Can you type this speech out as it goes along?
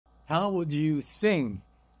How would you sing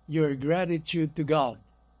your gratitude to God?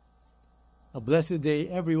 A blessed day,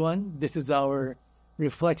 everyone. This is our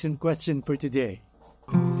reflection question for today.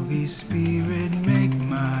 Holy Spirit, make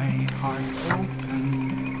my heart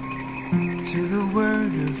open to the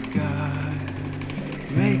Word of God.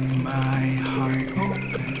 Make my heart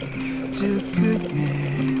open to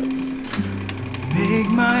goodness. Make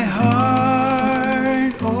my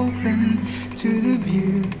heart open to the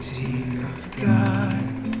beauty of God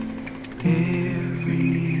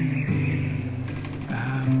every day.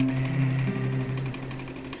 Amen.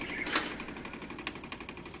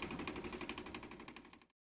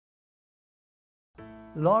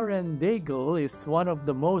 Lauren Daigle is one of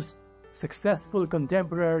the most successful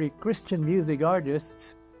contemporary Christian music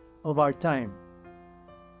artists of our time.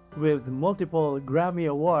 With multiple Grammy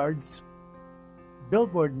Awards,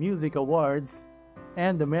 Billboard Music Awards,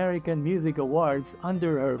 and American Music Awards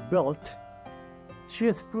under her belt, she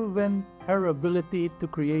has proven her ability to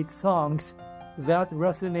create songs that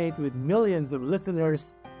resonate with millions of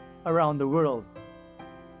listeners around the world.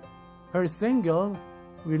 Her single,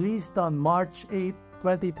 released on March 8,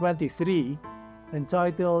 2023,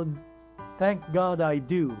 entitled "Thank God I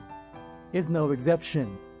Do," is no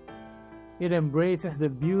exception. It embraces the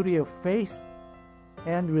beauty of faith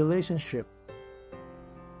and relationship.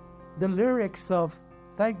 The lyrics of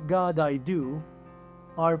 "Thank God I Do"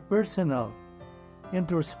 are personal,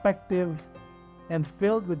 introspective, and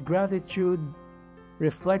filled with gratitude,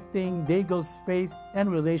 reflecting Daigle's faith and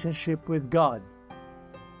relationship with God.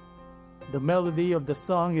 The melody of the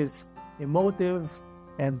song is emotive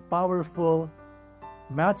and powerful,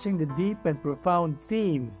 matching the deep and profound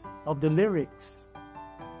themes of the lyrics.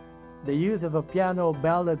 The use of a piano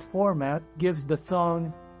ballad format gives the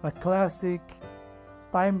song a classic,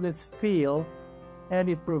 timeless feel, and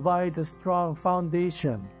it provides a strong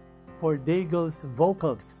foundation for Daigle's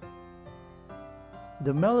vocals.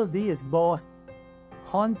 The melody is both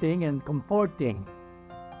haunting and comforting,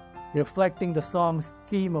 reflecting the song's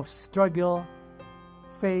theme of struggle,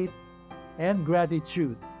 faith, and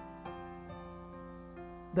gratitude.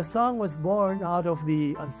 The song was born out of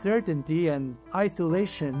the uncertainty and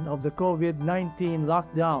isolation of the COVID-19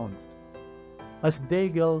 lockdowns, as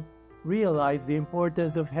Daigle realized the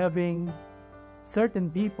importance of having certain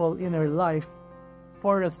people in her life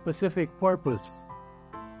for a specific purpose.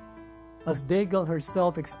 As Daigle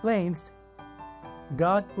herself explains,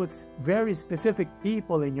 God puts very specific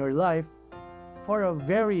people in your life for a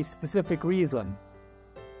very specific reason.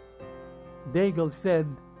 Daigle said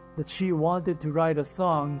that she wanted to write a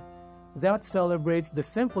song that celebrates the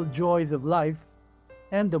simple joys of life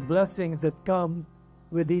and the blessings that come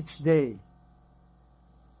with each day.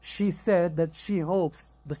 She said that she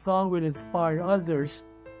hopes the song will inspire others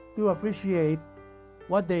to appreciate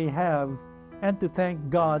what they have and to thank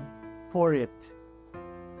God for it.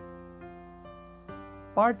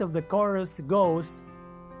 Part of the chorus goes,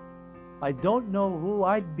 "I don't know who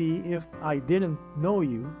I'd be if I didn't know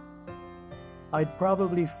you. I'd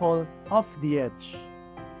probably fall off the edge.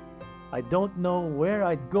 I don't know where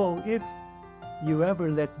I'd go if you ever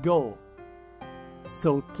let go.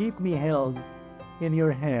 So keep me held in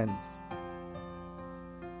your hands."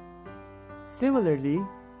 Similarly,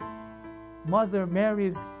 Mother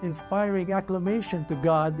Mary's inspiring acclamation to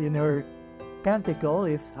God in her canticle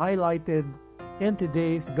is highlighted in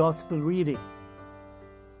today's Gospel reading.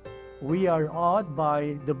 We are awed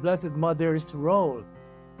by the Blessed Mother's role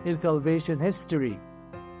in salvation history.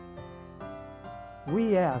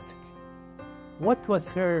 We ask, what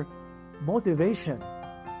was her motivation,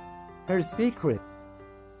 her secret?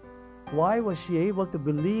 Why was she able to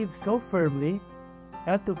believe so firmly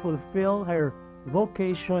and to fulfill her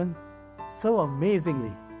vocation so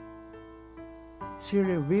amazingly? She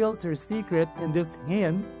reveals her secret in this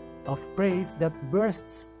hymn of praise that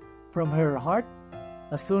bursts from her heart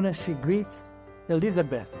as soon as she greets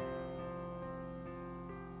Elizabeth.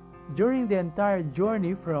 During the entire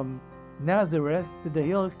journey from Nazareth to the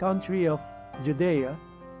hill country of Judea,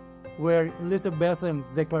 where Elizabeth and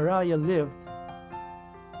Zechariah lived,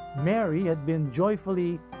 Mary had been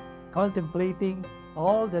joyfully contemplating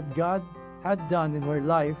all that God had done in her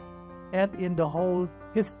life and in the whole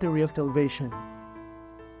history of salvation.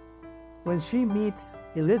 When she meets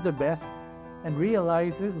Elizabeth and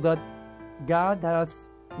realizes that God has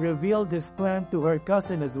revealed His plan to her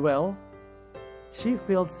cousin as well, she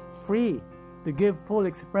feels free to give full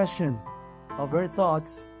expression of her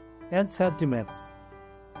thoughts and sentiments.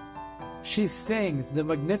 She sings the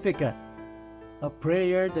Magnificat, a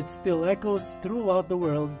prayer that still echoes throughout the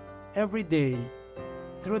world every day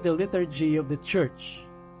through the liturgy of the Church.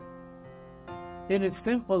 In its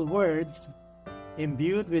simple words,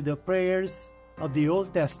 Imbued with the prayers of the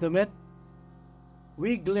Old Testament,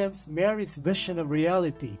 we glimpse Mary's vision of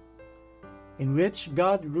reality, in which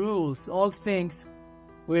God rules all things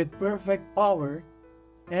with perfect power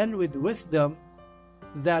and with wisdom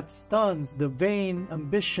that stuns the vain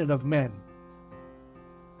ambition of men.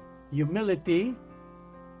 Humility,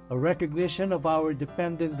 a recognition of our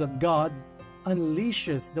dependence on God,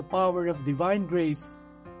 unleashes the power of divine grace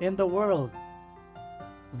in the world.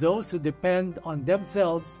 Those who depend on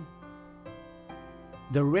themselves,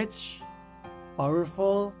 the rich,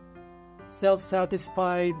 powerful,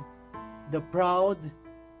 self-satisfied, the proud,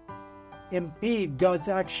 impede God's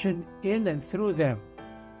action in and through them.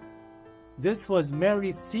 This was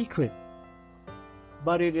Mary's secret,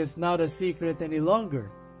 but it is not a secret any longer.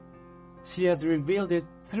 She has revealed it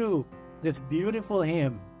through this beautiful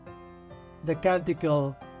hymn, the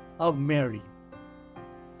Canticle of Mary.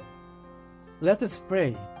 Let us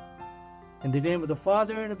pray. In the name of the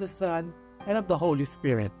Father, and of the Son, and of the Holy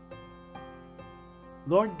Spirit.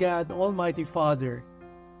 Lord God, Almighty Father,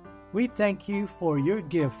 we thank you for your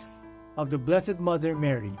gift of the Blessed Mother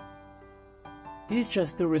Mary. Teach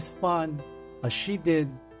us to respond as she did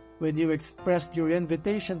when you expressed your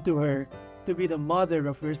invitation to her to be the mother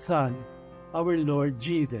of your Son, our Lord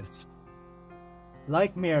Jesus.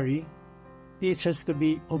 Like Mary, teach us to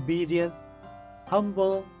be obedient,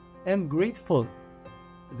 humble, and grateful,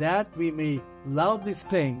 that we may loudly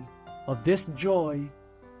sing of this joy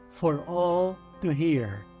for all to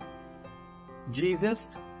hear.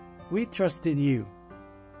 Jesus, we trust in you.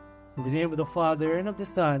 In the name of the Father, and of the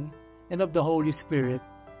Son, and of the Holy Spirit.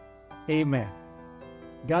 Amen.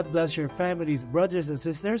 God bless your families, brothers and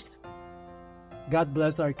sisters. God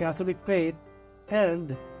bless our Catholic faith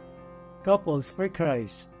and Couples for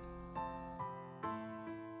Christ.